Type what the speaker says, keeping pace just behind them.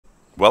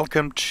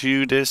Welcome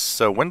to this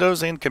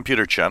Windows and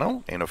Computer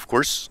channel, and of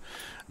course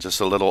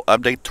just a little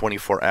update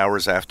 24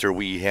 hours after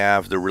we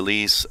have the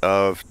release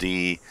of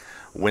the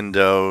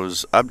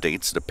Windows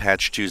updates, the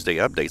Patch Tuesday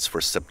updates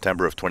for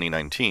September of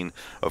 2019.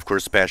 Of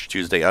course, Patch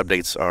Tuesday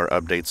updates are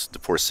updates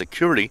for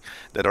security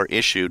that are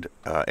issued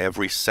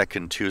every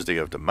second Tuesday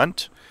of the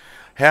month.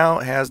 How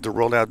has the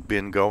rollout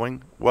been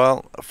going?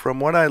 Well, from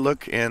what I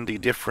look in the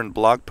different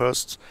blog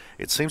posts,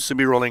 it seems to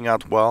be rolling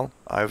out well.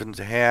 I haven't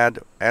had,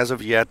 as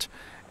of yet,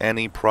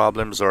 any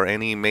problems or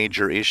any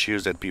major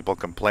issues that people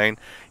complain.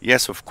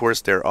 Yes, of course,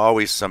 there are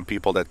always some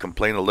people that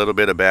complain a little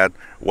bit about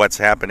what's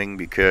happening,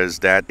 because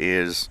that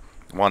is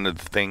one of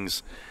the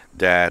things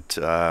that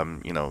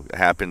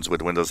happens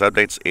with Windows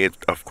updates. It,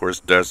 of course,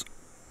 does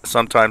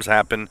sometimes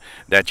happen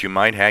that you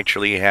might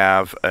actually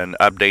have an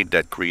update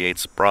that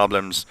creates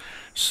problems.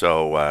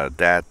 So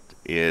that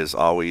is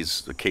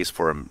always the case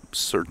for a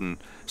certain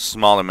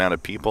small amount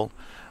of people.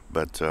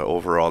 But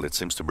overall, it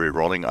seems to be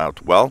rolling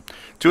out well.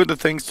 Two of the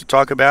things to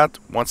talk about: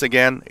 once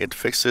again, it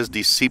fixes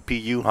the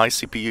high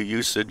CPU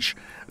usage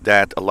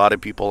that a lot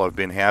of people have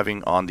been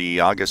having on the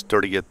August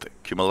 30th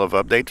cumulative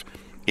update,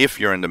 if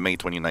you're in the May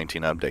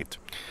 2019 update.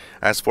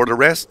 As for the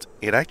rest,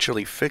 it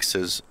actually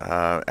fixes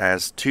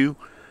as two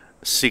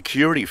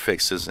security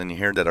fixes in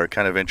here that are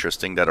kind of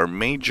interesting, that are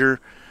major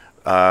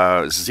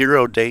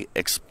zero-day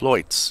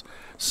exploits.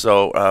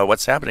 So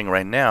what's happening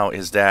right now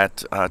is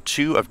that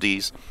two of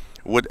these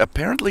would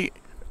apparently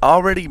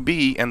already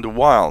be in the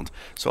wild.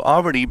 So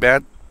already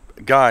bad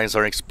guys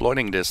are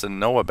exploiting this and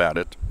know about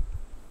it,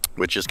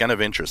 which is kind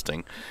of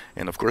interesting.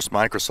 And of course,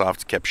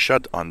 Microsoft kept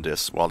shut on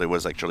this while it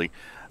was actually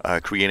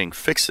creating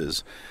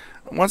fixes.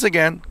 Once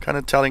again, kind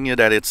of telling you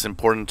that it's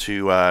important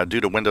to do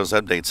the Windows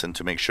updates and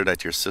to make sure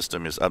that your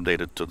system is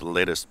updated to the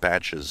latest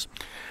patches.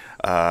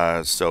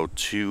 So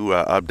two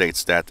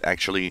updates that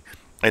actually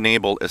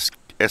enable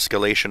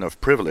escalation of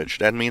privilege.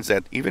 That means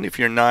that even if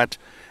you're not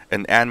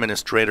an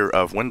administrator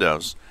of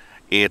Windows,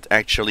 it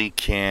actually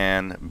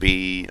can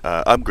be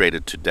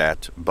upgraded to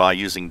that by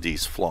using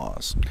these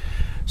flaws.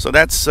 So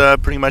that's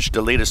pretty much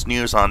the latest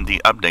news on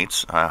the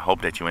updates. I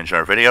hope that you enjoy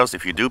our videos.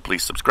 If you do,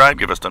 please subscribe,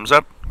 give us thumbs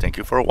up. Thank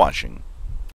you for watching.